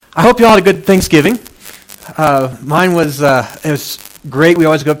I hope you all had a good Thanksgiving. Mine was it was great. We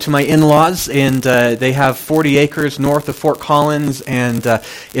always go up to my in-laws, and they have 40 acres north of Fort Collins, and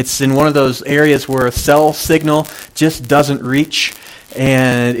it's in one of those areas where a cell signal just doesn't reach,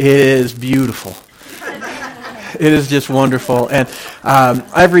 and it is beautiful. It is just wonderful. And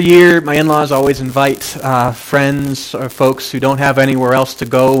every year, my in-laws always invite friends or folks who don't have anywhere else to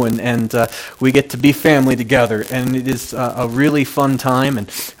go, and we get to be family together. And it is a really fun time. And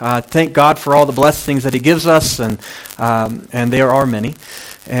thank God for all the blessings that He gives us, and there are many.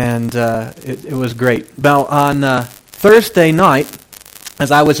 And it was great. Now, on Thursday night,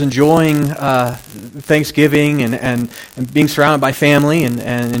 as I was enjoying Thanksgiving and being surrounded by family and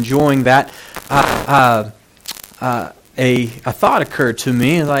enjoying that, a thought occurred to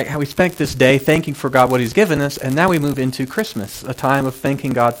me, like how we spent this day thanking for God what He's given us, and now we move into Christmas, a time of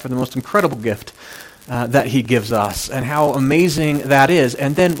thanking God for the most incredible gift that He gives us, and how amazing that is.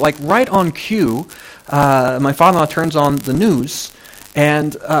 And then, like right on cue, my father-in-law turns on the news,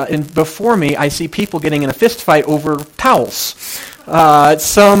 and before me, I see people getting in a fist fight over towels at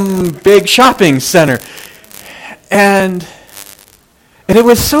some big shopping center, and it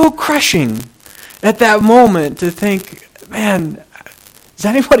was so crushing at that moment to think, man, does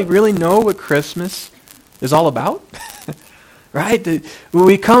anybody really know what Christmas is all about? Right?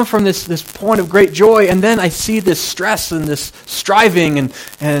 We come from this point of great joy, and then I see this stress and this striving,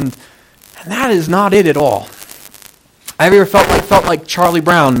 and that is not it at all. Have you ever felt like Charlie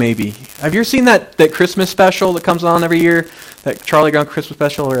Brown, maybe? Have you ever seen that Christmas special that comes on every year? That Charlie Brown Christmas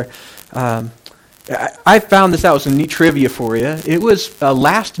special? Or I found this out. It was some neat trivia for you. It was a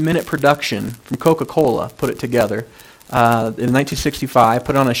last-minute production from Coca-Cola, put it together in 1965,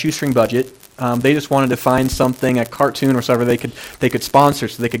 put it on a shoestring budget. They just wanted to find something, a cartoon or whatever they could sponsor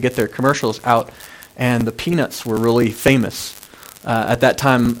so they could get their commercials out. And the Peanuts were really famous at that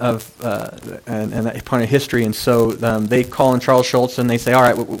time of and that point of history. And so they call in Charles Schulz and they say, all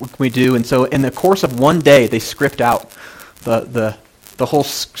right, what can we do? And so in the course of one day, they script out the whole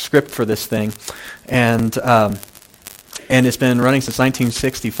script for this thing, and it's been running since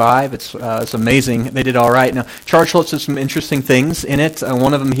 1965. It's amazing. They did all right. Now, Charles Schulz did some interesting things in it.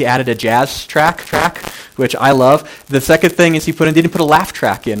 One of them, he added a jazz track, which I love. The second thing is he didn't put a laugh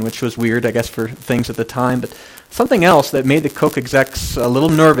track in, which was weird, I guess, for things at the time. But something else that made the Coke execs a little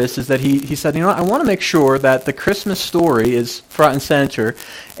nervous is that he said, I want to make sure that the Christmas story is front and center,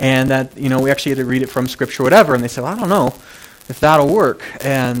 and that we actually had to read it from Scripture or whatever. And they said, well, I don't know if that'll work,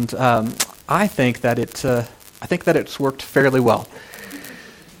 and I think that it's worked fairly well.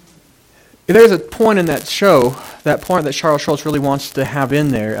 There's a point in that show, that point that Charles Schulz really wants to have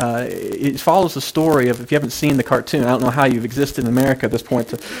in there. It follows the story of, if you haven't seen the cartoon, I don't know how you've existed in America at this point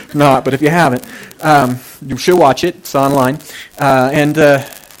to not, but if you haven't, you should watch it. It's online, and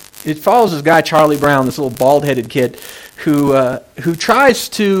it follows this guy Charlie Brown, this little bald-headed kid, who tries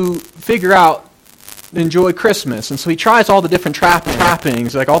to figure out enjoy Christmas. And so he tries all the different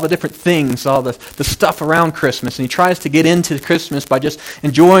trappings, like all the different things, all the stuff around Christmas. And he tries to get into Christmas by just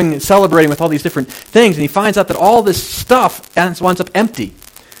enjoying and celebrating with all these different things. And he finds out that all this stuff winds up empty.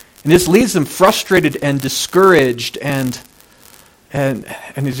 And this leaves him frustrated and discouraged and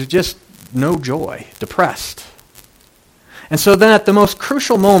there's just no joy, depressed. And so then at the most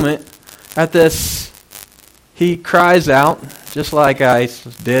crucial moment at this, he cries out, just like I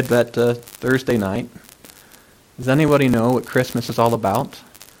did that Thursday night. Does anybody know what Christmas is all about?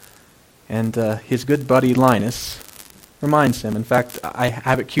 And his good buddy Linus reminds him. In fact, I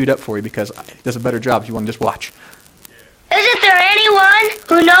have it queued up for you because it does a better job if you want to just watch. Isn't there anyone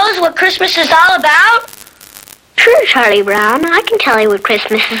who knows what Christmas is all about? Sure, Charlie Brown. I can tell you what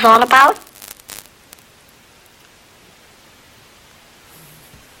Christmas is all about.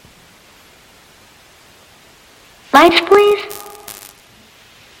 Lights, please.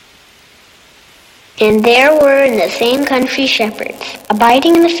 And there were in the same country shepherds,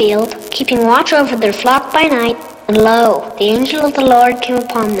 abiding in the field, keeping watch over their flock by night. And lo, the angel of the Lord came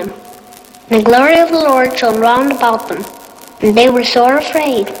upon them. And the glory of the Lord shone round about them. And they were sore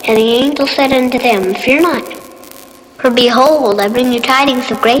afraid. And the angel said unto them, Fear not. For behold, I bring you tidings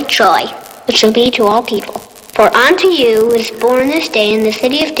of great joy, which shall be to all people. For unto you is born this day in the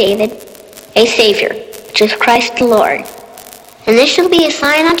city of David a Savior, which is Christ the Lord. And this shall be a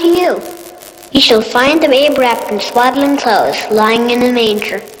sign unto you. Ye shall find the babe wrapped in swaddling clothes, lying in a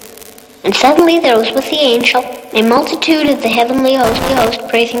manger. And suddenly there was with the angel a multitude of the heavenly host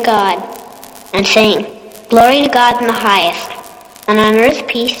praising God, and saying, Glory to God in the highest, and on earth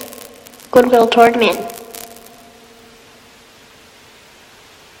peace, goodwill toward men.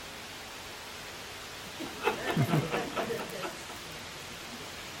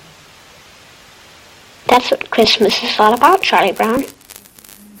 That's what Christmas is all about, Charlie Brown.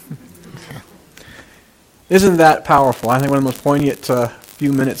 Isn't that powerful? I think one of the most poignant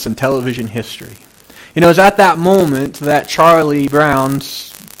few minutes in television history. You know, it's at that moment that Charlie Brown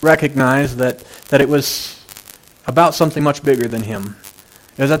recognized that it was about something much bigger than him.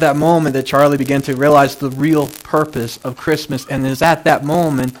 It was at that moment that Charlie began to realize the real purpose of Christmas, and it is at that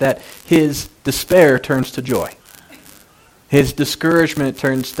moment that his despair turns to joy. His discouragement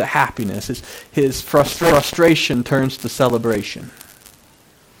turns to happiness. His frustration turns to celebration.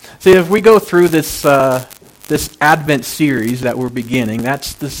 See, if we go through this Advent series that we're beginning,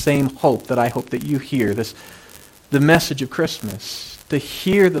 that's the same hope that I hope that you hear, the message of Christmas, to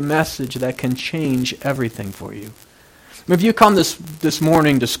hear the message that can change everything for you. If you come this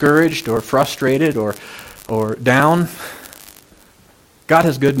morning discouraged or frustrated or down, God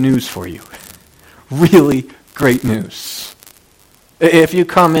has good news for you. Really great news. If you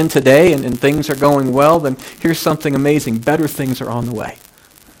come in today and things are going well, then here's something amazing. Better things are on the way.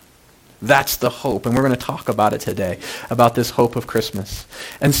 That's the hope, and we're going to talk about it today, about this hope of Christmas.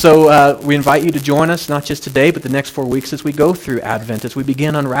 And so we invite you to join us, not just today, but the next 4 weeks as we go through Advent, as we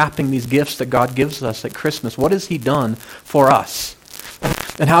begin unwrapping these gifts that God gives us at Christmas. What has He done for us?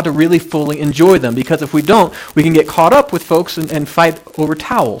 And how to really fully enjoy them. Because if we don't, we can get caught up with folks and fight over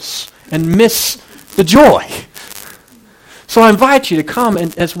towels and miss the joy. So I invite you to come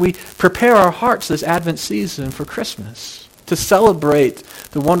and as we prepare our hearts this Advent season for Christmas, to celebrate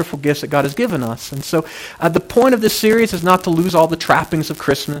the wonderful gifts that God has given us. And so the point of this series is not to lose all the trappings of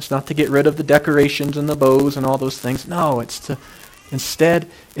Christmas, not to get rid of the decorations and the bows and all those things. No, instead,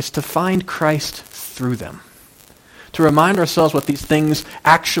 it's to find Christ through them. To remind ourselves what these things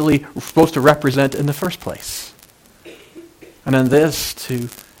actually were supposed to represent in the first place. And in this, to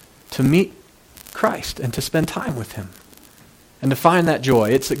meet Christ and to spend time with Him. And to find that joy.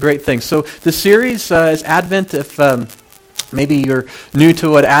 It's a great thing. So the series is Advent. If maybe you're new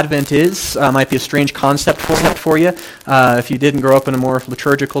to what Advent is, might be a strange concept for you. If you didn't grow up in a more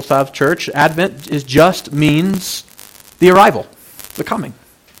liturgical style of church, Advent just means the arrival, the coming.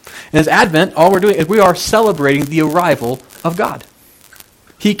 And as Advent, all we're doing is we are celebrating the arrival of God.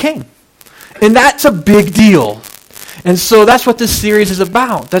 He came. And that's a big deal. And so that's what this series is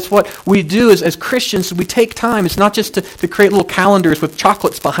about. That's what we do as Christians. We take time. It's not just to create little calendars with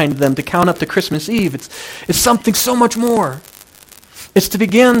chocolates behind them to count up to Christmas Eve. It's something so much more. It's to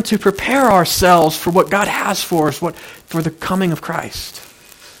begin to prepare ourselves for what God has for us, for the coming of Christ,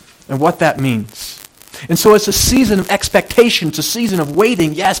 and what that means. And so it's a season of expectation. It's a season of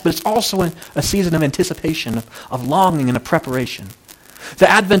waiting, yes, but it's also a season of anticipation, of longing and of preparation. The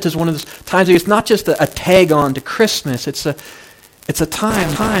Advent is one of those times where it's not just a tag on to Christmas. It's a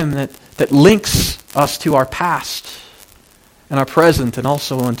time that links us to our past and our present and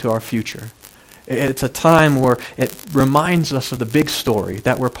also into our future. It's a time where it reminds us of the big story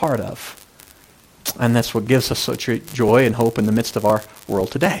that we're part of. And that's what gives us such joy and hope in the midst of our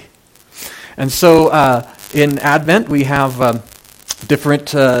world today. And so in Advent we have different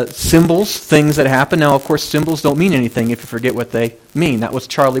symbols, things that happen. Now, of course, symbols don't mean anything if you forget what they mean. That was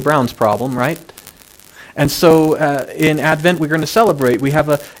Charlie Brown's problem, right? And so in Advent, we're going to celebrate. We have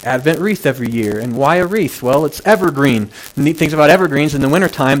an Advent wreath every year. And why a wreath? Well, it's evergreen. The neat things about evergreens, in the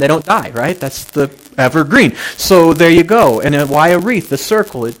wintertime, they don't die, right? That's the evergreen. So there you go. And why a wreath? The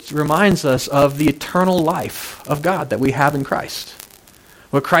circle. It reminds us of the eternal life of God that we have in Christ.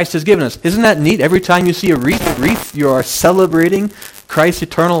 What Christ has given us. Isn't that neat? Every time you see a wreath, you are celebrating Christ's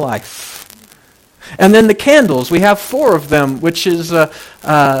eternal life. And then the candles, we have 4 of them, which is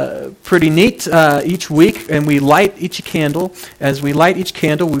pretty neat each week. And we light each candle. As we light each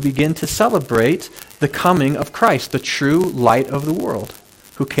candle, we begin to celebrate the coming of Christ, the true light of the world,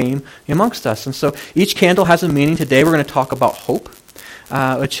 who came amongst us. And so each candle has a meaning. Today we're going to talk about hope.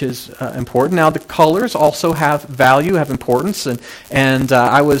 Which is important. Now, the colors also have value, have importance, and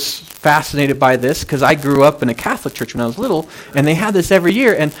I was fascinated by this because I grew up in a Catholic church when I was little, and they had this every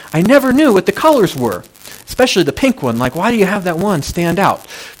year, and I never knew what the colors were, especially the pink one. Like, why do you have that one stand out?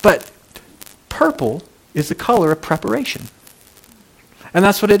 But purple is the color of preparation. And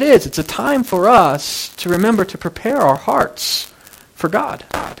that's what it is. It's a time for us to remember to prepare our hearts for God.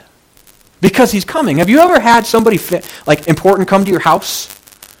 Because He's coming. Have you ever had somebody important come to your house?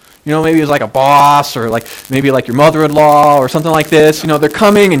 You know, maybe it was like a boss or maybe your mother-in-law or something like this. You know, they're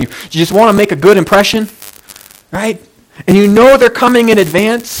coming and you just want to make a good impression, right? And you know they're coming in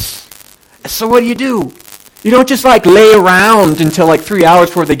advance. So what do? You don't just lay around until 3 hours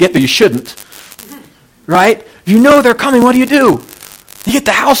before they get there. You shouldn't, right? You know they're coming. What do? You get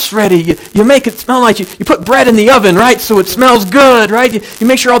the house ready. You make it smell like you put bread in the oven, right? So it smells good, right? You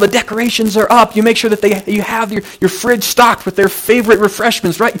make sure all the decorations are up. You make sure that you have your fridge stocked with their favorite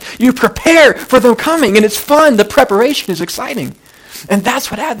refreshments, right? You prepare for them coming, and it's fun. The preparation is exciting. And that's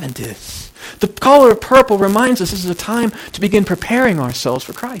what Advent is. The color of purple reminds us this is a time to begin preparing ourselves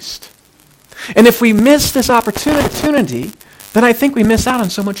for Christ. And if we miss this opportunity, then I think we miss out on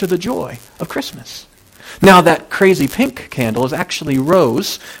so much of the joy of Christmas. Now, that crazy pink candle is actually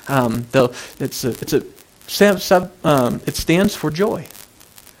rose. It stands for joy.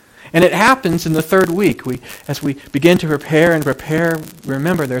 And it happens in the third week. As we begin to prepare,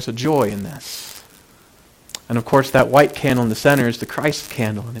 remember there's a joy in this. And of course, that white candle in the center is the Christ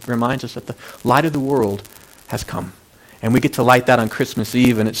candle, and it reminds us that the light of the world has come. And we get to light that on Christmas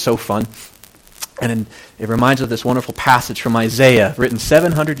Eve, and it's so fun. And it reminds us of this wonderful passage from Isaiah, written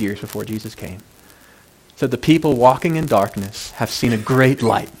 700 years before Jesus came. So the people walking in darkness have seen a great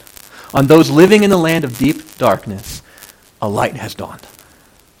light. On those living in the land of deep darkness, a light has dawned.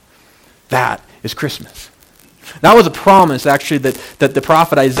 That is Christmas. That was a promise, actually, that the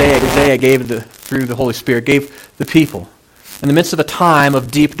prophet Isaiah gave through the Holy Spirit, gave the people. In the midst of a time of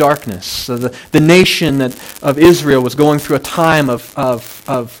deep darkness, so the nation of Israel was going through a time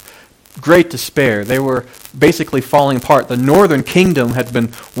of great despair. They were basically falling apart. The northern kingdom had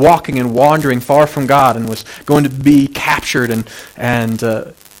been walking and wandering far from God and was going to be captured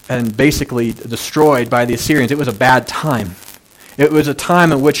and basically destroyed by the Assyrians. It was a bad time. It was a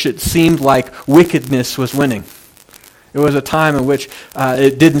time in which it seemed like wickedness was winning. It was a time in which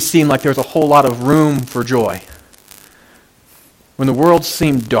it didn't seem like there was a whole lot of room for joy. When the world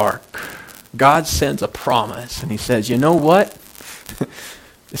seemed dark, God sends a promise, and he says, you know what?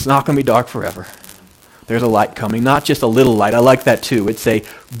 It's not going to be dark forever. There's a light coming, not just a little light. I like that too. It's a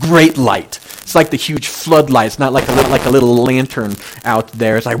great light. It's like the huge floodlight. It's not like a little lantern out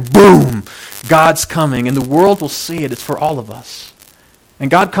there. It's like boom, God's coming, and the world will see it. It's for all of us. And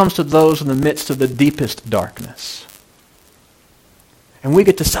God comes to those in the midst of the deepest darkness. And we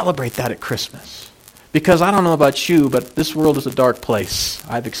get to celebrate that at Christmas. Because I don't know about you, but this world is a dark place.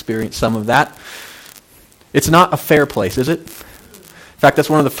 I've experienced some of that. It's not a fair place, is it? In fact,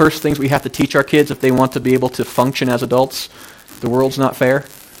 that's one of the first things we have to teach our kids if they want to be able to function as adults. The world's not fair.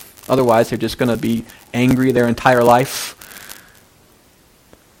 Otherwise, they're just going to be angry their entire life.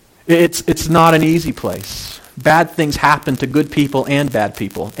 It's not an easy place. Bad things happen to good people and bad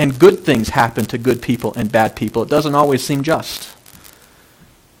people. And good things happen to good people and bad people. It doesn't always seem just.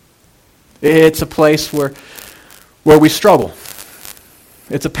 It's a place where we struggle.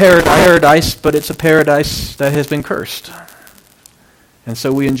 It's a paradise, but it's a paradise that has been cursed. And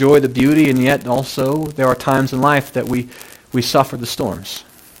so we enjoy the beauty, and yet also there are times in life that we suffer the storms.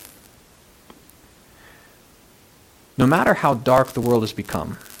 No matter how dark the world has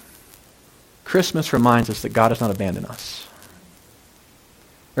become, Christmas reminds us that God has not abandoned us.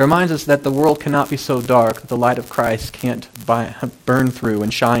 It reminds us that the world cannot be so dark that the light of Christ can't burn through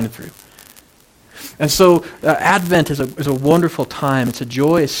and shine through. And so Advent is a wonderful time. It's a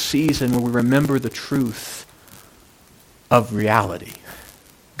joyous season where we remember the truth of reality.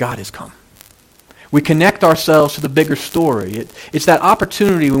 God has come. We connect ourselves to the bigger story. It's that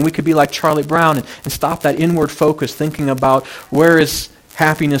opportunity when we could be like Charlie Brown and stop that inward focus, thinking about where is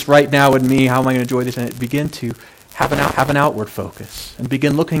happiness right now in me, how am I going to enjoy this, and begin to have an outward focus and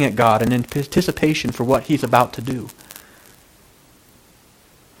begin looking at God in anticipation for what he's about to do.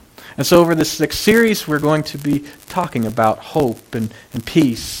 And so over this next series, we're going to be talking about hope and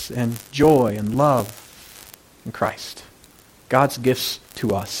peace and joy and love in Christ. God's gifts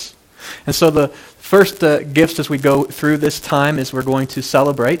to us. And so the first gifts as we go through this time is we're going to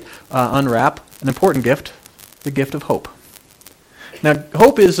celebrate, unwrap an important gift, the gift of hope. Now,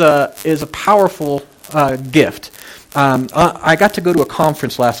 hope is a powerful gift. I got to go to a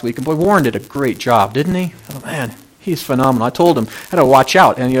conference last week, and boy, Warren did a great job, didn't he? Oh, man, he's phenomenal. I told him I had to watch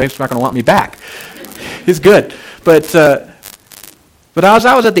out, and he's not going to want me back. He's good. But as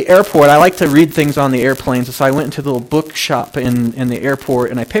I was at the airport, I like to read things on the airplanes, so I went into the little bookshop in the airport,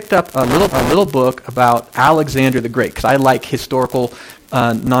 and I picked up a little book about Alexander the Great, because I like historical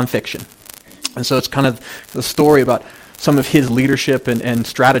nonfiction. And so it's kind of the story about some of his leadership and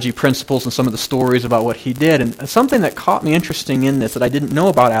strategy principles and some of the stories about what he did. And something that caught me interesting in this that I didn't know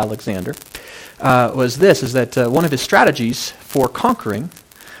about Alexander was that one of his strategies for conquering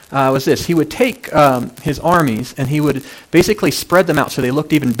was this. He would take his armies and he would basically spread them out so they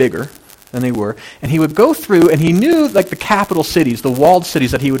looked even bigger. than they were. And he would go through, and he knew like the capital cities, the walled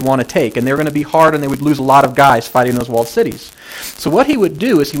cities that he would want to take. And they were going to be hard, and they would lose a lot of guys fighting those walled cities. So what he would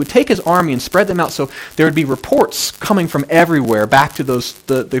do is he would take his army and spread them out so there would be reports coming from everywhere back to those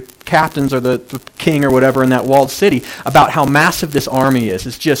the captains or the king or whatever in that walled city about how massive this army is.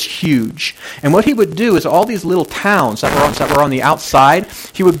 It's just huge. And what he would do is all these little towns that were on the outside,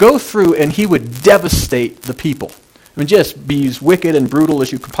 he would go through and he would devastate the people. I mean, just be as wicked and brutal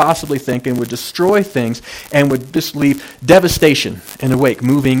as you could possibly think, and would destroy things and would just leave devastation in the wake,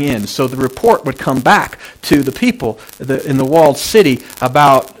 moving in. So the report would come back to the people in the walled city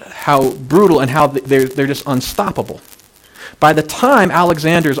about how brutal and how they're just unstoppable. By the time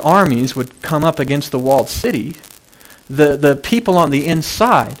Alexander's armies would come up against the walled city, the people on the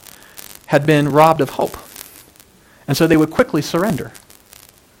inside had been robbed of hope. And so they would quickly surrender.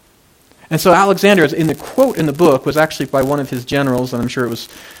 And so Alexander, in the quote in the book, was actually by one of his generals, and I'm sure it was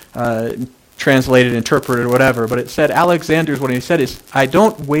translated, interpreted, or whatever, but it said, what he said is, I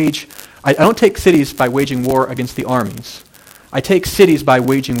don't take cities by waging war against the armies. I take cities by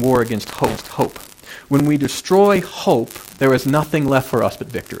waging war against hope. When we destroy hope, there is nothing left for us but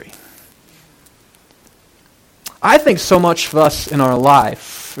victory. I think so much of us in our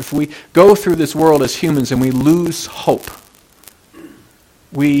life, if we go through this world as humans and we lose hope,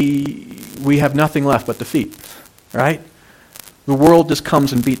 we have nothing left but defeat, right? The world just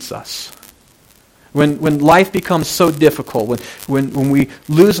comes and beats us. When life becomes so difficult, when we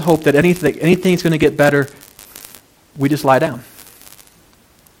lose hope that anything's going to get better, we just lie down.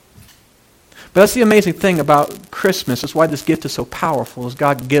 But that's the amazing thing about Christmas. That's why this gift is so powerful, is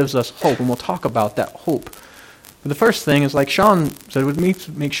God gives us hope, and we'll talk about that hope. But the first thing is, like Sean said, we need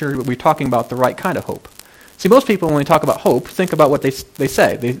to make sure we're talking about the right kind of hope. See, most people, when we talk about hope, think about what they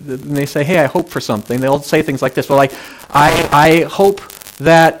say. They say, hey, I hope for something. They'll say things like this. Well, like, I hope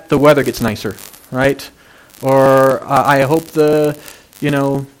that the weather gets nicer, right? Or I hope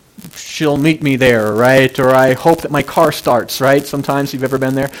she'll meet me there, right? Or I hope that my car starts, right? Sometimes you've ever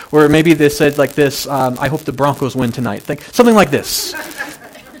been there. Or maybe they said like this, I hope the Broncos win tonight. Something like this.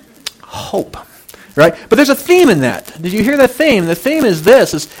 Hope, right? But there's a theme in that. Did you hear the theme? The theme is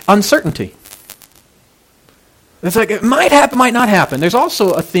uncertainty. It's like, it might happen, might not happen. There's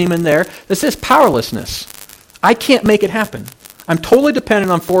also a theme in there that says powerlessness. I can't make it happen. I'm totally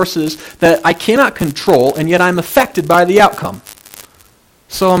dependent on forces that I cannot control, and yet I'm affected by the outcome.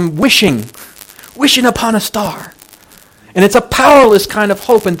 So I'm wishing upon a star. And it's a powerless kind of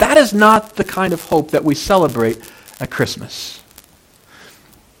hope, and that is not the kind of hope that we celebrate at Christmas.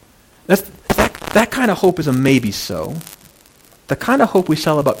 That kind of hope is a maybe so. The kind of hope we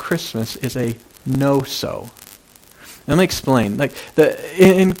celebrate about Christmas is a no so. Let me explain. Like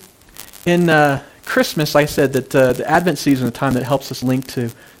in Christmas, I said that the Advent season is a time that helps us link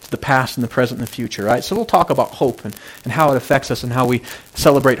to the past and the present and the future, right? So we'll talk about hope and how it affects us and how we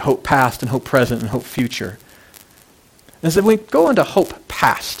celebrate hope past and hope present and hope future. And so when we go into hope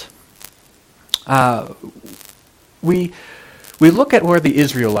past, we look at where the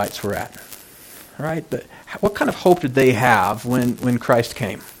Israelites were at, right? What kind of hope did they have when Christ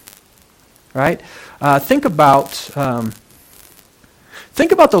came, right? Think about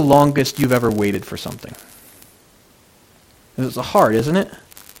the longest you've ever waited for something. It's hard, isn't it?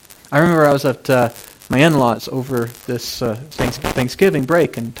 I remember I was at my in-laws over this Thanksgiving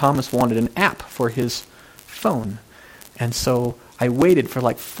break, and Thomas wanted an app for his phone. And so I waited for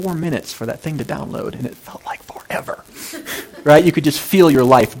like 4 minutes for that thing to download, and it felt like forever. Right? You could just feel your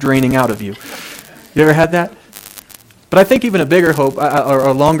life draining out of you. You ever had that? But I think even a bigger hope, or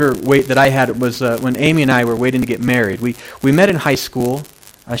a longer wait that I had was when Amy and I were waiting to get married. We met in high school.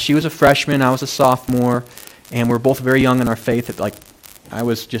 She was a freshman, I was a sophomore, and we're both very young in our faith. I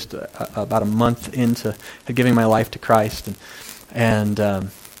was just about a month into giving my life to Christ, and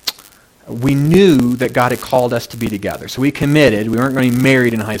we knew that God had called us to be together. So we committed. We weren't going to be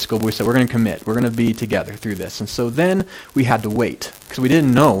married in high school, but we said, we're going to commit. We're going to be together through this. And so then we had to wait, because we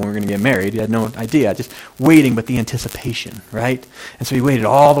didn't know when we were going to get married. We had no idea, just waiting, but the anticipation, right? And so we waited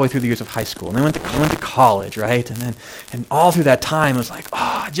all the way through the years of high school. And then went to college, right? And all through that time, it was like,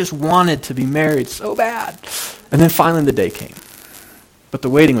 I just wanted to be married so bad. And then finally the day came. But the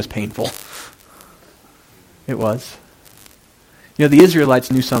waiting was painful. It was. You know, the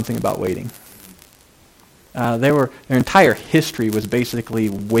Israelites knew something about waiting. Their entire history was basically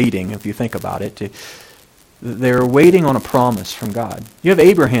waiting, if you think about it. They were waiting on a promise from God. You have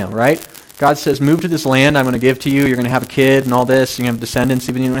Abraham, right? God says, move to this land I'm going to give to you. You're going to have a kid and all this. You're going to have descendants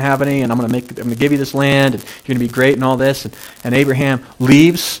even if you don't have any. And I'm going to give you this land. And you're going to be great and all this. And Abraham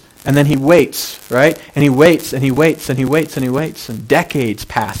leaves And then he waits, right? And he waits, and he waits, and he waits, and he waits, and decades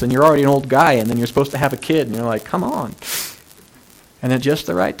pass, and you're already an old guy, and then you're supposed to have a kid, and you're like, come on. And at just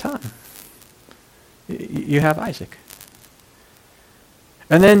the right time, you have Isaac.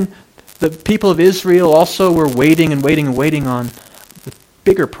 And then the people of Israel also were waiting and waiting and waiting on the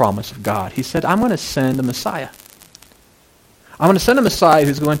bigger promise of God. He said, I'm going to send a Messiah. I'm going to send a Messiah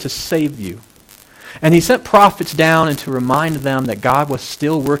who's going to save you. And he sent prophets down and to remind them that God was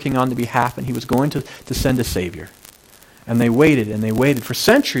still working on their behalf and he was going to send a Savior. And they waited and they waited. For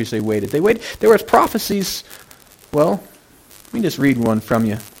centuries they waited. They waited. There was prophecies. Well, let me just read one from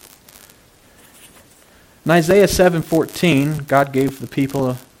you. In Isaiah 7:14, God gave the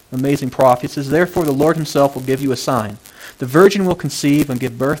people an amazing prophecy. It says, therefore the Lord himself will give you a sign. The virgin will conceive and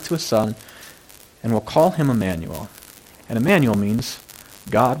give birth to a son and will call him Emmanuel. And Emmanuel means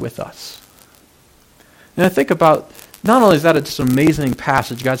God with us. And I think about, not only is that it's an amazing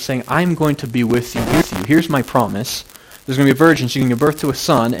passage, God's saying, I'm going to be with you. Here's my promise. There's going to be a virgin, she's going to give birth to a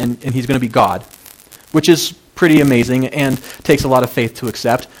son, and he's going to be God, which is pretty amazing and takes a lot of faith to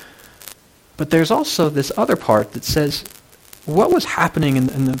accept. But there's also this other part that says, what was happening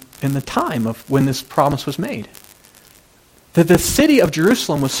in the time of when this promise was made? That the city of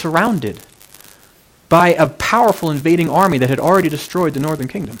Jerusalem was surrounded by a powerful invading army that had already destroyed the northern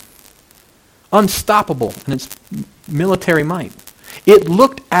kingdom. Unstoppable in its military might. It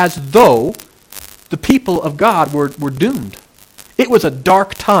looked as though the people of God were doomed. It was a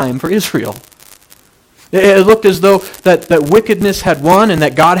dark time for Israel. It looked as though that wickedness had won and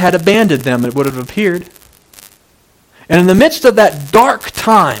that God had abandoned them, it would have appeared. And in the midst of that dark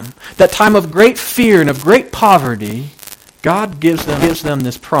time, that time of great fear and of great poverty, God gives them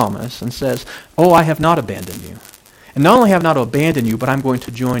this promise and says, oh, I have not abandoned you. And not only have I not abandoned you, but I'm going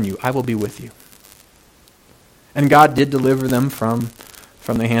to join you. I will be with you. And God did deliver them from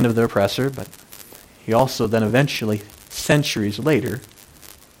the hand of their oppressor, but he also then eventually, centuries later,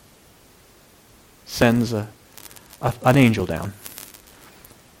 sends an angel down.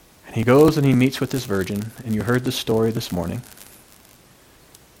 And he goes and he meets with this virgin, and you heard the story this morning.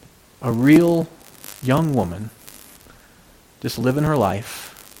 A real young woman, just living her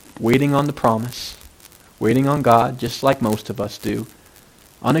life, waiting on the promise, waiting on God, just like most of us do.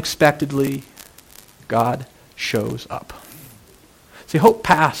 Unexpectedly, God shows up. See, Hope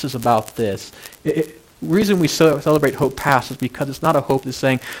Pass is about this. The reason we celebrate Hope Pass is because it's not a hope that's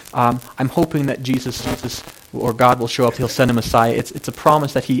saying, I'm hoping that Jesus or God will show up, he'll send a Messiah. It's a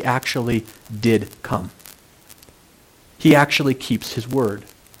promise that he actually did come. He actually keeps his word.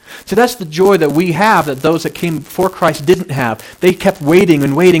 So that's the joy that we have that those that came before Christ didn't have. They kept waiting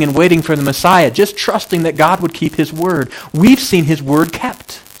and waiting and waiting for the Messiah, just trusting that God would keep his word. We've seen his word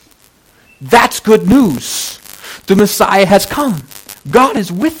kept. That's good news. The Messiah has come. God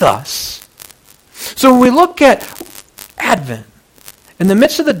is with us. So when we look at Advent, in the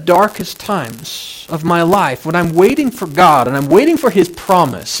midst of the darkest times of my life, when I'm waiting for God and I'm waiting for his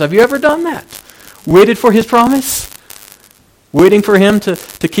promise, have you ever done that? Waited for his promise? Waiting for him to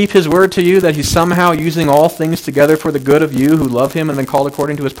keep his word to you, that he's somehow using all things together for the good of you who love him and been called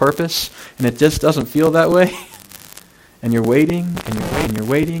according to his purpose, and it just doesn't feel that way? And you're waiting, and you're waiting, and you're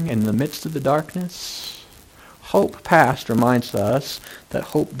waiting, and in the midst of the darkness, Hope Past reminds us that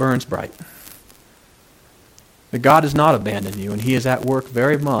hope burns bright. That God has not abandoned you, and he is at work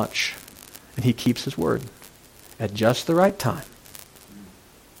very much, and he keeps his word. At just the right time,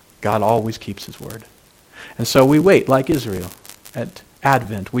 God always keeps his word. And so we wait like Israel at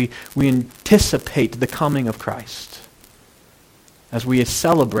Advent. We anticipate the coming of Christ as we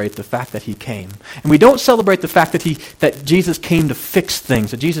celebrate the fact that he came. And we don't celebrate the fact that Jesus came to fix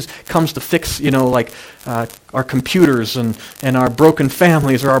things, that Jesus comes to fix, our computers and our broken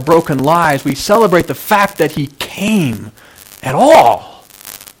families or our broken lives. We celebrate the fact that he came at all.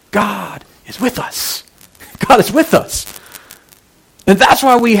 God is with us. God is with us. And that's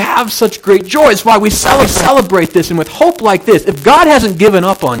why we have such great joy. It's why we celebrate this. And with hope like this, if God hasn't given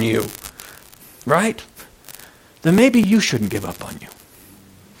up on you, right, then maybe you shouldn't give up on you.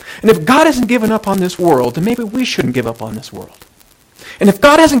 And if God hasn't given up on this world, then maybe we shouldn't give up on this world. And if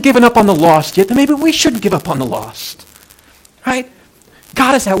God hasn't given up on the lost yet, then maybe we shouldn't give up on the lost. Right?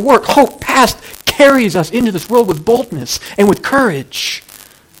 God is at work. Hope Past carries us into this world with boldness and with courage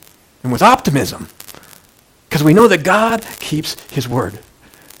and with optimism. Because we know that God keeps his word.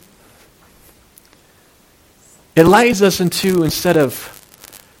 It leads us into, instead of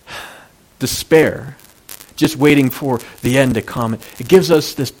despair, just waiting for the end to come, it gives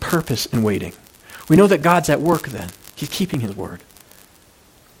us this purpose in waiting. We know that God's at work then. He's keeping his word.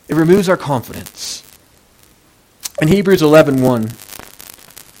 It removes our confidence. In Hebrews 11:1,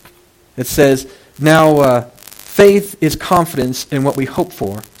 It says, now faith is confidence in what we hope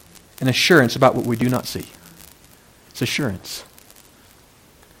for and assurance about what we do not see. It's assurance.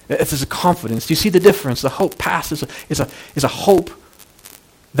 It's a confidence. Do you see the difference? The hope past is a hope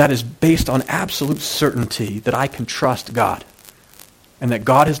that is based on absolute certainty that I can trust God and that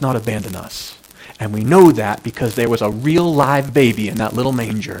God has not abandoned us. And we know that because there was a real live baby in that little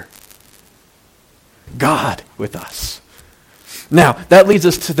manger. God with us. Now, that leads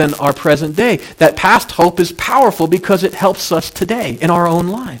us to then our present day. That past hope is powerful because it helps us today in our own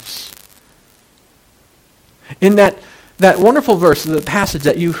lives. In that wonderful verse, the passage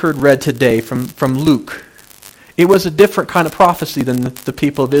that you heard read today from Luke, it was a different kind of prophecy than the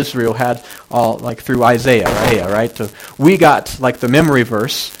people of Israel had all like through Isaiah, right? So we got like the memory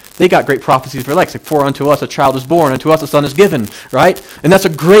verse. They got great prophecies for like for unto us a child is born, unto us a son is given, right? And that's a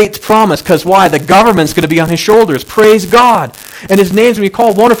great promise because why? The government's going to be on his shoulders. Praise God. And his name's going to be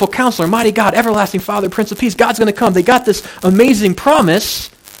called Wonderful Counselor, Mighty God, Everlasting Father, Prince of Peace. God's going to come. They got this amazing promise,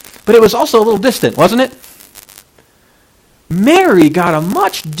 but it was also a little distant, wasn't it? Mary got a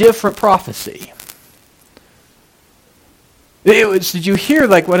much different prophecy. Did you hear,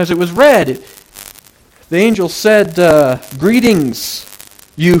 like, as it was read, the angel said, greetings,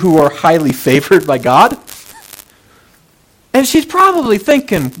 you who are highly favored by God. And she's probably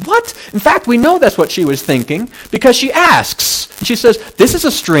thinking, what? In fact, we know that's what she was thinking because she asks. She says, this is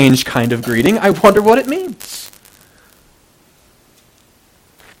a strange kind of greeting. I wonder what it means.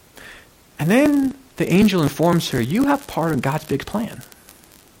 And then the angel informs her, you have part of God's big plan.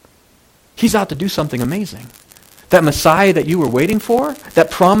 He's out to do something amazing. That Messiah that you were waiting for, that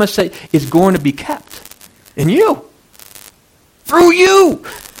promise that is going to be kept in you. Through you.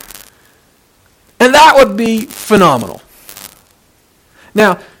 And that would be phenomenal.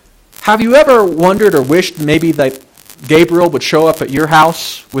 Now, have you ever wondered or wished maybe that Gabriel would show up at your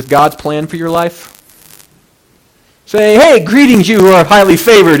house with God's plan for your life? Say, hey, greetings, you who are highly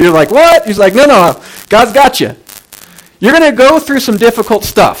favored. You're like, what? He's like, no, God's got you. You're going to go through some difficult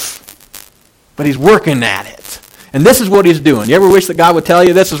stuff, but he's working at it. And this is what he's doing. You ever wish that God would tell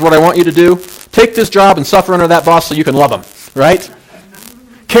you, this is what I want you to do? Take this job and suffer under that boss so you can love him, right?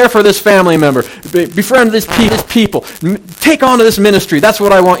 Care for this family member. Befriend this people. Take on to this ministry. That's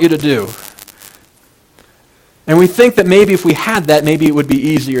what I want you to do. And we think that maybe if we had that, maybe it would be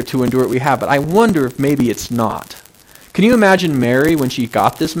easier to endure what we have. But I wonder if maybe it's not. Can you imagine Mary when she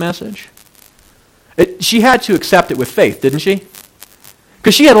got this message? She had to accept it with faith, didn't she?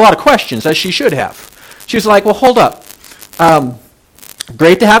 Because she had a lot of questions, as she should have. She was like, well, hold up.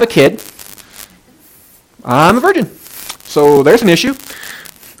 Great to have a kid. I'm a virgin. So there's an issue.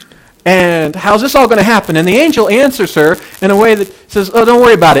 And how's this all going to happen? And the angel answers her in a way that says, oh, don't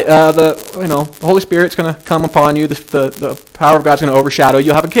worry about it. The Holy Spirit's going to come upon you. The power of God's going to overshadow you.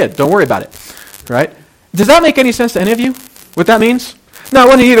 You'll have a kid. Don't worry about it. Right? Does that make any sense to any of you? What that means? No, it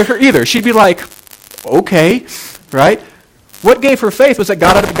wouldn't her either. She'd be like, okay. Right? What gave her faith was that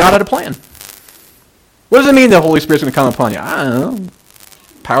God had a plan. What does it mean the Holy Spirit's going to come upon you? I don't know.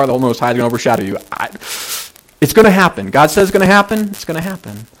 Power of the Most High is going to overshadow you. It's going to happen. God says it's going to happen. It's going to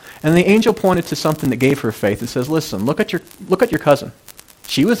happen. And the angel pointed to something that gave her faith. It says, listen, look at your cousin.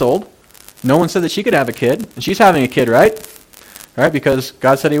 She was old. No one said that she could have a kid. And she's having a kid, right? Right? Because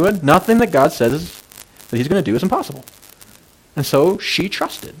God said he would. Nothing that God says that he's going to do is impossible. And so she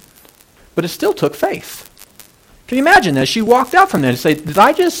trusted. But it still took faith. Can you imagine that? She walked out from there and say, did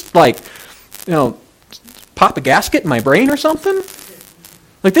I just pop a gasket in my brain or something?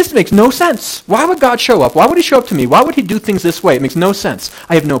 Like, this makes no sense. Why would God show up? Why would he show up to me? Why would he do things this way? It makes no sense.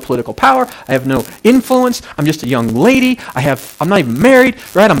 I have no political power. I have no influence. I'm just a young lady. I'm not even married,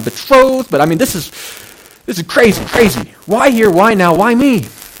 right? I'm betrothed. But I mean, this is crazy. Why here? Why now? Why me?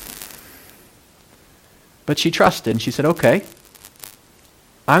 But she trusted, and she said, okay,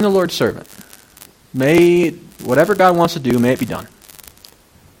 I'm the Lord's servant. May whatever God wants to do, may it be done.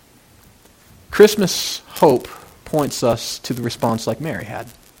 Christmas hope points us to the response like Mary had.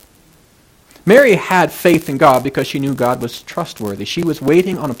 Mary had faith in God because she knew God was trustworthy. She was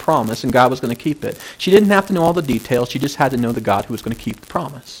waiting on a promise and God was going to keep it. She didn't have to know all the details. She just had to know the God who was going to keep the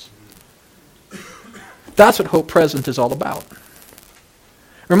promise. That's what Hope Present is all about.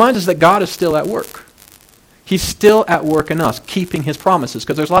 It reminds us that God is still at work. He's still at work in us, keeping his promises,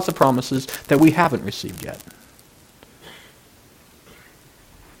 because there's lots of promises that we haven't received yet.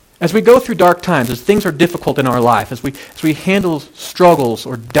 As we go through dark times, as things are difficult in our life, as we handle struggles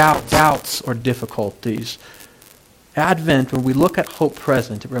or doubts or difficulties, Advent, when we look at Hope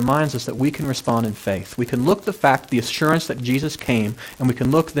Present, it reminds us that we can respond in faith. We can look the assurance that Jesus came, and we can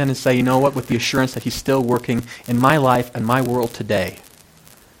look then and say, you know what, with the assurance that he's still working in my life and my world today.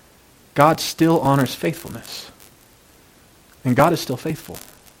 God still honors faithfulness. And God is still faithful.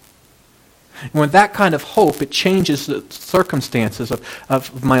 And with that kind of hope, it changes the circumstances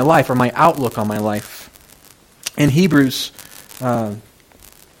of my life or my outlook on my life. In Hebrews, it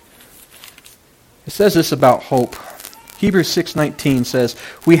says this about hope. Hebrews 6:19 says,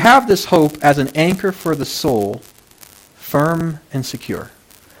 "We have this hope as an anchor for the soul, firm and secure."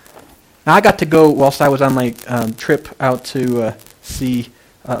 Now, I got to go whilst I was on my trip out to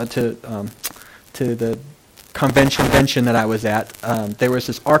to the convention that I was at. There was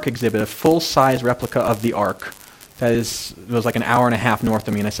this Ark exhibit, a full-size replica of the Ark. It was like an hour and a half north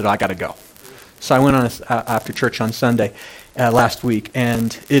of me, and I said, I got to go. So I went on after church on Sunday last week,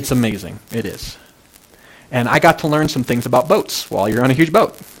 and it's amazing. It is. And I got to learn some things about boats while you're on a huge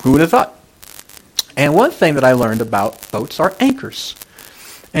boat. Who would have thought? And one thing that I learned about boats are anchors.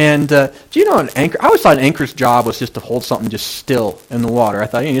 And do you know an anchor? I always thought an anchor's job was just to hold something just still in the water. I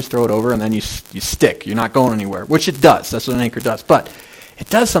thought you just throw it over and then you stick. You're not going anywhere, which it does. That's what an anchor does. But it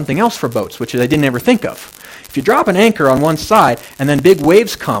does something else for boats, which I didn't ever think of. If you drop an anchor on one side and then big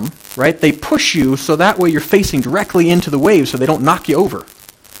waves come, right, they push you so that way you're facing directly into the waves so they don't knock you over.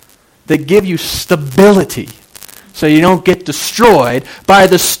 They give you stability so you don't get destroyed by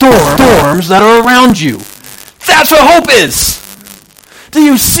the storms that are around you. That's what hope is. Do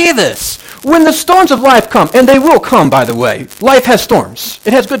you see this? When the storms of life come, and they will come, by the way. Life has storms.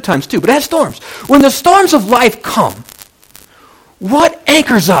 It has good times too, but it has storms. When the storms of life come, what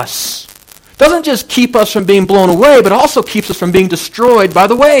anchors us? Doesn't just keep us from being blown away, but also keeps us from being destroyed by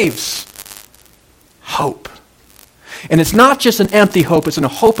the waves. Hope. And it's not just an empty hope, it's a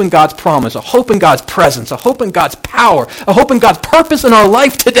hope in God's promise, a hope in God's presence, a hope in God's power, a hope in God's purpose in our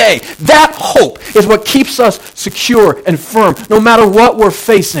life today. That hope is what keeps us secure and firm, no matter what we're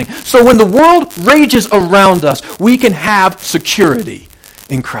facing. So when the world rages around us, we can have security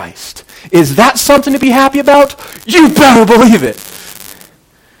in Christ. Is that something to be happy about? You better believe it.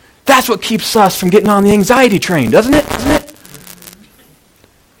 That's what keeps us from getting on the anxiety train, doesn't it?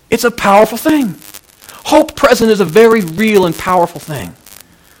 It's a powerful thing. Hope present is a very real and powerful thing.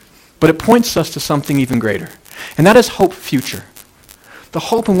 But it points us to something even greater. And that is hope future. The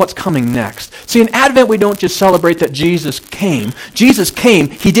hope in what's coming next. See, in Advent, we don't just celebrate that Jesus came. Jesus came,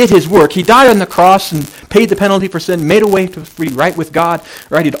 he did his work. He died on the cross and paid the penalty for sin, made a way to be right with God.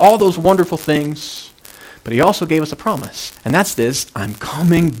 Right? He did all those wonderful things. But he also gave us a promise. And that's this: I'm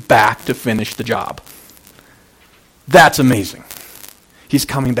coming back to finish the job. That's amazing. He's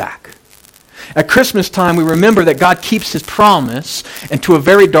coming back. At Christmas time, we remember that God keeps his promise into a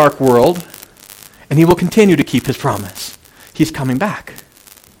very dark world, and he will continue to keep his promise. He's coming back.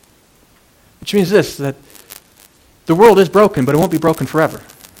 Which means this, that the world is broken, but it won't be broken forever.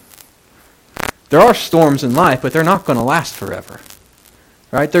 There are storms in life, but they're not going to last forever.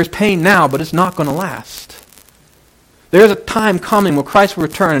 Right? There's pain now, but it's not going to last. There's a time coming where Christ will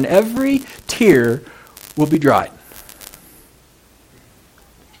return, and every tear will be dried.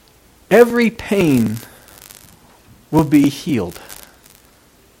 Every pain will be healed.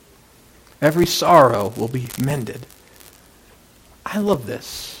 Every sorrow will be mended. I love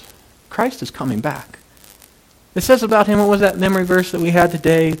this. Christ is coming back. It says about him, what was that memory verse that we had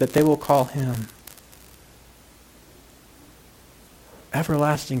today? That they will call him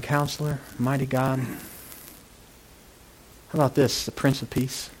Everlasting Counselor, Mighty God. How about this? The Prince of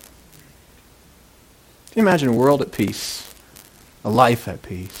Peace. Can you imagine a world at peace? A life at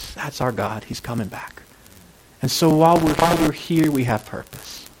peace. That's our God. He's coming back. And so while we're here, we have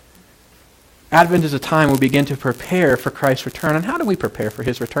purpose. Advent is a time we begin to prepare for Christ's return. And how do we prepare for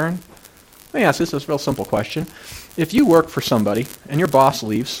his return? Let me ask this real simple question. If you work for somebody and your boss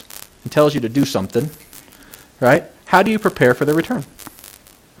leaves and tells you to do something, right? How do you prepare for their return?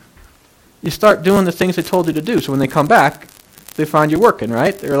 You start doing the things they told you to do. So when they come back, they find you working,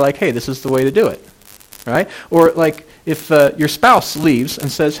 right? They're like, hey, this is the way to do it. Right? Or like if your spouse leaves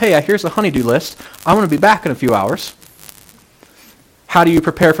and says, hey, here's a honey-do list. I'm going to be back in a few hours. How do you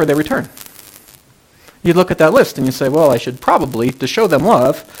prepare for their return? You look at that list and you say, well, I should probably, to show them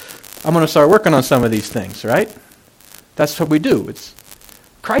love, I'm going to start working on some of these things, right? That's what we do.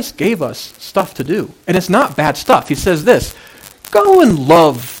 Christ gave us stuff to do. And it's not bad stuff. He says this, go and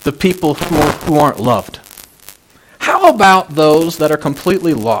love the people who aren't loved. How about those that are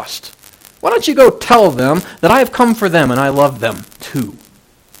completely lost? Why don't you go tell them that I have come for them and I love them too?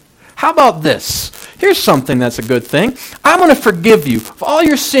 How about this? Here's something that's a good thing. I'm going to forgive you for all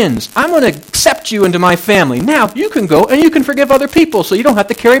your sins. I'm going to accept you into my family. Now you can go and you can forgive other people so you don't have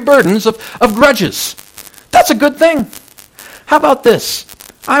to carry burdens of grudges. That's a good thing. How about this?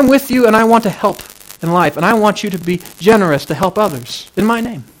 I'm with you and I want to help in life and I want you to be generous to help others in my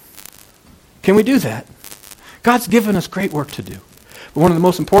name. Can we do that? God's given us great work to do. But one of the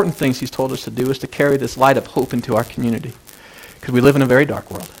most important things he's told us to do is to carry this light of hope into our community. Because we live in a very dark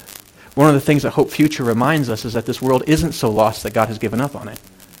world. One of the things that Hope Future reminds us is that this world isn't so lost that God has given up on it.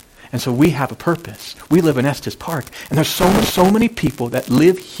 And so we have a purpose. We live in Estes Park, and there's so many people that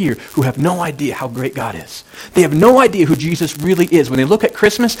live here who have no idea how great God is. They have no idea who Jesus really is. When they look at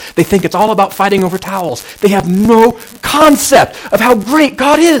Christmas, they think it's all about fighting over towels. They have no concept of how great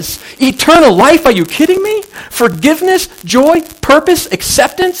God is. Eternal life, are you kidding me? Forgiveness, joy, purpose,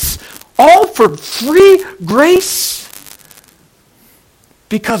 acceptance, all for free grace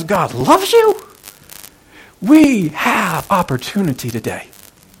because God loves you. We have opportunity today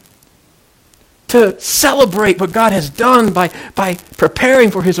to celebrate what God has done by preparing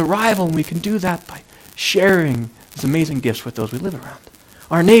for his arrival, and we can do that by sharing his amazing gifts with those we live around.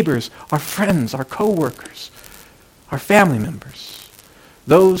 Our neighbors, our friends, our co-workers, our family members,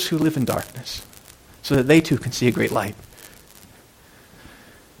 those who live in darkness, so that they too can see a great light.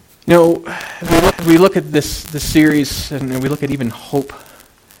 You know, as we look at this series, and we look at even hope,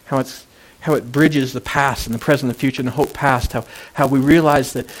 how it bridges the past and the present and the future and the hope past, how we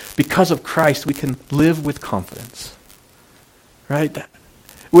realize that because of Christ we can live with confidence. Right?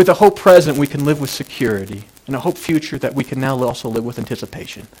 With a hope present we can live with security, and a hope future that we can now also live with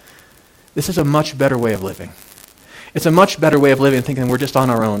anticipation. This is a much better way of living. It's a much better way of living, thinking we're just on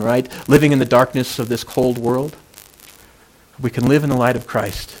our own, right? Living in the darkness of this cold world. We can live in the light of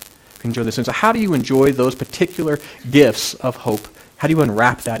Christ. We can enjoy this. And so how do you enjoy those particular gifts of hope? How do you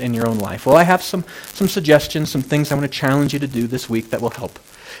unwrap that in your own life? Well, I have some suggestions, some things I want to challenge you to do this week that will help.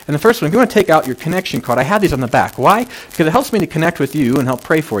 And the first one, if you want to take out your connection card, I have these on the back. Why? Because it helps me to connect with you and help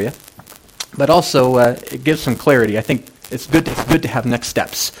pray for you. But also, it gives some clarity. I think it's good to have next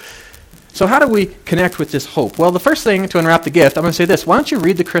steps. So how do we connect with this hope? Well, the first thing to unwrap the gift, I'm going to say this. Why don't you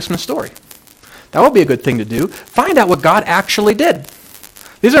read the Christmas story? That will be a good thing to do. Find out what God actually did.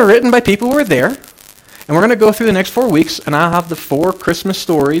 These are written by people who were there. And we're going to go through the next 4 weeks, and I'll have the 4 Christmas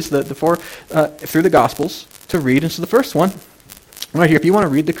stories, the 4 through the Gospels to read. And so the first one, right here, if you want to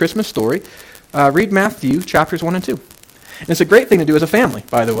read the Christmas story, read Matthew chapters 1 and 2. And it's a great thing to do as a family,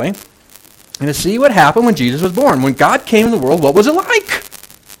 by the way, and to see what happened when Jesus was born. When God came in the world, what was it like?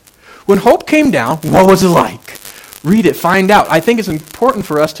 When hope came down, what was it like? Read it, find out. I think it's important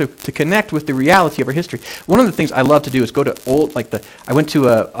for us to connect with the reality of our history. One of the things I love to do is go to I went to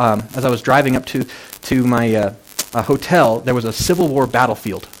as I was driving up to my hotel, there was a Civil War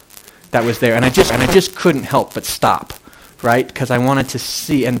battlefield that was there, and I just couldn't help but stop, right? Because I wanted to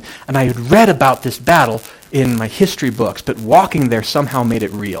see, and I had read about this battle in my history books, but walking there somehow made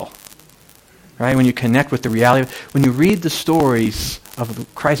it real, right? When you connect with the reality, when you read the stories of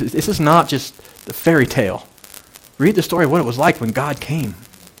Christ, this is not just the fairy tale. Read the story of what it was like when God came.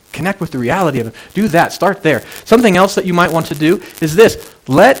 Connect with the reality of it. Do that. Start there. Something else that you might want to do is this.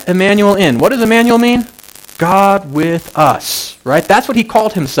 Let Emmanuel in. What does Emmanuel mean? God with us. Right? That's what he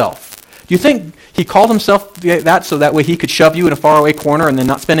called himself. Do you think he called himself that so that way he could shove you in a faraway corner and then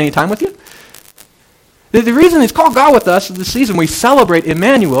not spend any time with you? The reason it's called God with us this season we celebrate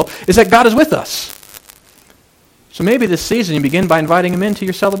Emmanuel is that God is with us. So maybe this season you begin by inviting him into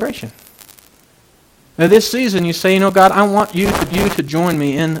your celebration. Now this season you say, God, I want you to join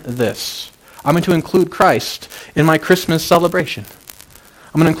me in this. I'm going to include Christ in my Christmas celebration.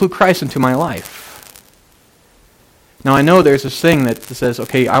 I'm going to include Christ into my life. Now I know there's this thing that says,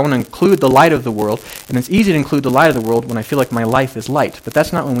 okay, I want to include the light of the world, and it's easy to include the light of the world when I feel like my life is light, but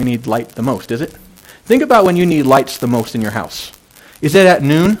that's not when we need light the most, is it? Think about when you need lights the most in your house. Is it at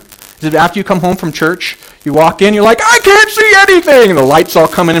noon? Is it after you come home from church? You walk in, you're like, I can't see anything! And the light's all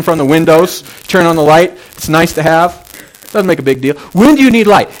coming in from the windows. You turn on the light. It's nice to have. Doesn't make a big deal. When do you need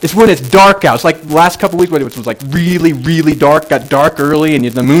light? It's when it's dark out. It's like the last couple of weeks when it was like really, really dark, got dark early, and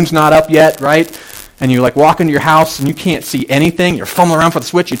the moon's not up yet, right? And you walk into your house, and you can't see anything. You're fumbling around for the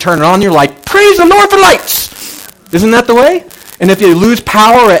switch. You turn it on, you're like, praise the Lord for lights! Isn't that the way? And if you lose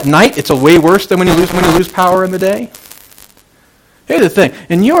power at night, it's a way worse than when you lose power in the day. Here's the thing.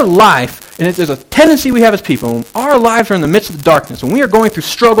 In your life, and there's a tendency we have as people, when our lives are in the midst of the darkness, when we are going through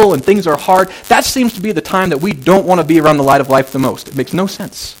struggle and things are hard, that seems to be the time that we don't want to be around the light of life the most. It makes no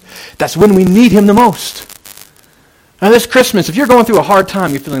sense. That's when we need him the most. Now this Christmas, if you're going through a hard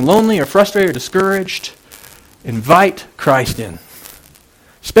time, you're feeling lonely or frustrated or discouraged, invite Christ in.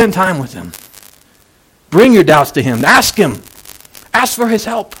 Spend time with him. Bring your doubts to him. Ask him. Ask for his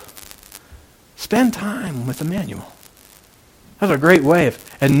help. Spend time with Emmanuel. That's a great way of,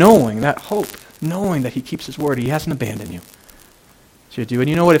 and knowing that hope, knowing that he keeps his word, he hasn't abandoned you. So you do. And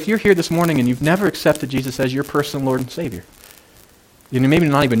you know what? If you're here this morning and you've never accepted Jesus as your personal Lord and Savior, You maybe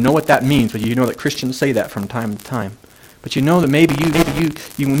not even know what that means, but you know that Christians say that from time to time. But you know that maybe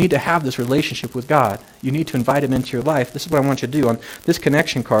you need to have this relationship with God. You need to invite him into your life. This is what I want you to do. On this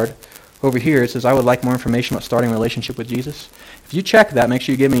connection card over here, it says, I would like more information about starting a relationship with Jesus. If you check that, make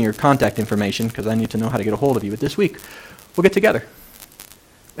sure you give me your contact information, because I need to know how to get a hold of you. But this week, we'll get together.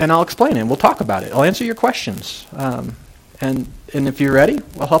 And I'll explain it, and we'll talk about it. I'll answer your questions. And if you're ready,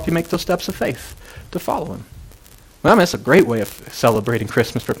 I'll help you make those steps of faith to follow him. Well, that's a great way of celebrating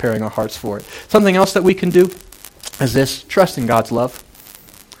Christmas, preparing our hearts for it. Something else that we can do is this: trust in God's love.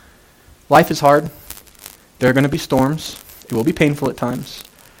 Life is hard. There are going to be storms. It will be painful at times.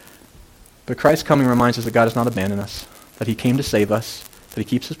 But Christ's coming reminds us that God has not abandoned us, that he came to save us, that he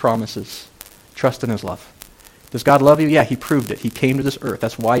keeps his promises. Trust in his love. Does God love you? Yeah, he proved it. He came to this earth.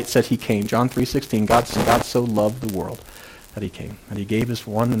 That's why it says he came. John 3:16, God so loved the world that he came, that he gave his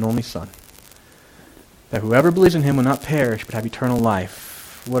one and only Son, that whoever believes in him will not perish but have eternal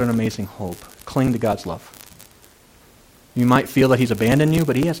life. What an amazing hope. Cling to God's love. You might feel that he's abandoned you,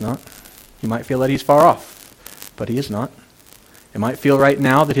 but he has not. You might feel that he's far off, but he is not. It might feel right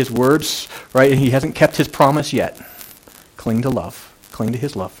now that his words, right, he hasn't kept his promise yet. Cling to love. Cling to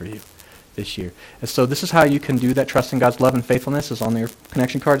his love for you this year. And so this is how you can do that. Trust in God's love and faithfulness. Is on your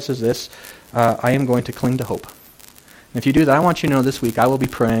connection card. It says this: I am going to cling to hope. And if you do that, I want you to know this week I will be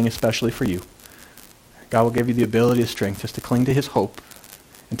praying especially for you. God will give you the ability and strength just to cling to his hope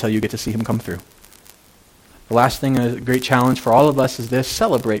until you get to see him come through. The last thing, a great challenge for all of us, is this: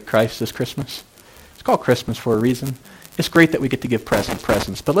 celebrate Christ this Christmas. It's called Christmas for a reason. It's great that we get to give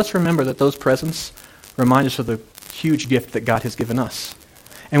presents, but let's remember that those presents remind us of the huge gift that God has given us.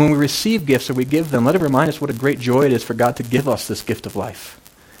 And when we receive gifts or we give them, let it remind us what a great joy it is for God to give us this gift of life,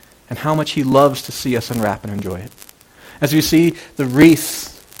 and how much he loves to see us unwrap and enjoy it. As you see the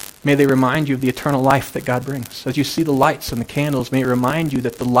wreaths, may they remind you of the eternal life that God brings. As you see the lights and the candles, may it remind you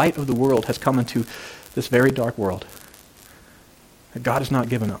that the light of the world has come into this very dark world, that God has not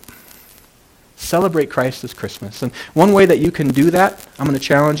given up. Celebrate Christ this Christmas. And one way that you can do that, I'm going to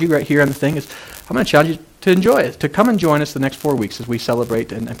challenge you right here on the thing, is I'm going to challenge you to enjoy it, to come and join us the next 4 weeks as we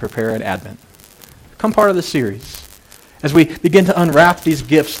celebrate and prepare an Advent. Become part of the series. As we begin to unwrap these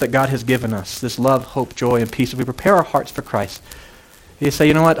gifts that God has given us, this love, hope, joy, and peace, as we prepare our hearts for Christ, you say,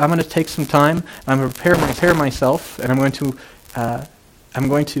 you know what, I'm going to take some time, I'm going to prepare myself, and I'm going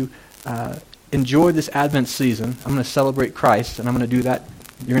to enjoy this Advent season. I'm going to celebrate Christ, and I'm going to do that.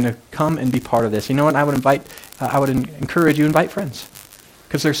 You're going to come and be part of this. You know what? I would encourage you to invite friends,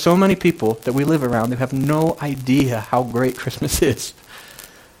 because there's so many people that we live around who have no idea how great Christmas is,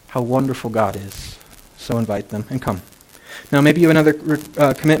 how wonderful God is. So invite them and come. Now, maybe you have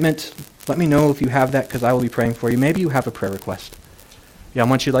another commitment. Let me know if you have that, because I will be praying for you. Maybe you have a prayer request. Yeah, I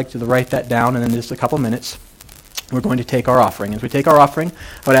want you to write that down, and in just a couple minutes, we're going to take our offering. As we take our offering,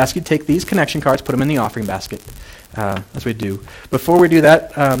 I would ask you to take these connection cards, put them in the offering basket, as we do. Before we do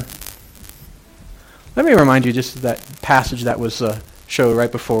that, let me remind you just of that passage that was showed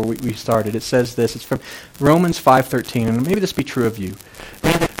right before we started. It says this. It's from Romans 5:13, and maybe this be true of you.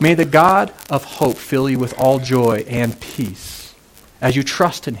 May the God of hope fill you with all joy and peace as you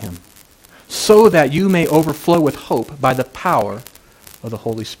trust in him, so that you may overflow with hope by the power of the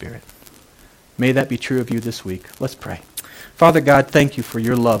Holy Spirit. May that be true of you this week. Let's pray. Father God, thank you for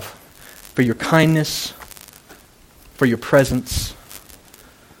your love, for your kindness, for your presence,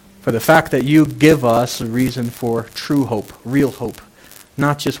 for the fact that you give us a reason for true hope, real hope,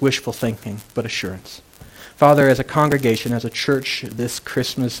 not just wishful thinking, but assurance. Father, as a congregation, as a church this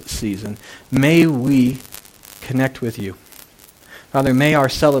Christmas season, may we connect with you. Father, may our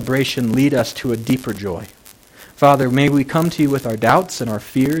celebration lead us to a deeper joy. Father, may we come to you with our doubts and our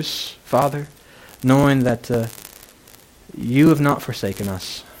fears, Father, knowing that you have not forsaken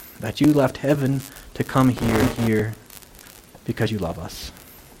us, that you left heaven to come here because you love us,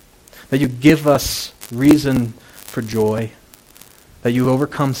 that you give us reason for joy, that you've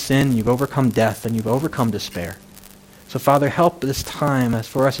overcome sin, you've overcome death, and you've overcome despair. So, Father, help this time as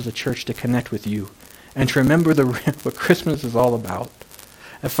for us as a church to connect with you and to remember what Christmas is all about.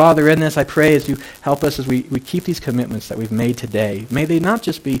 And Father, in this, I pray as you help us as we keep these commitments that we've made today. May they not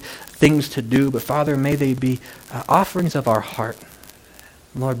just be things to do, but Father, may they be offerings of our heart.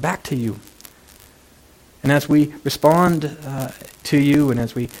 Lord, back to you. And as we respond to you and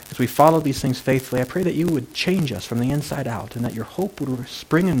as we follow these things faithfully, I pray that you would change us from the inside out and that your hope would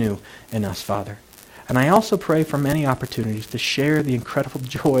spring anew in us, Father. And I also pray for many opportunities to share the incredible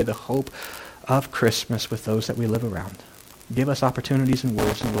joy, the hope of Christmas with those that we live around. Give us opportunities and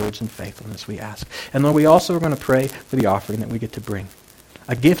words and faithfulness, we ask. And Lord, we also are going to pray for the offering that we get to bring.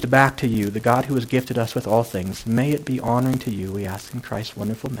 a gift back to you, the God who has gifted us with all things. May it be honoring to you, we ask in Christ's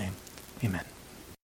wonderful name. Amen.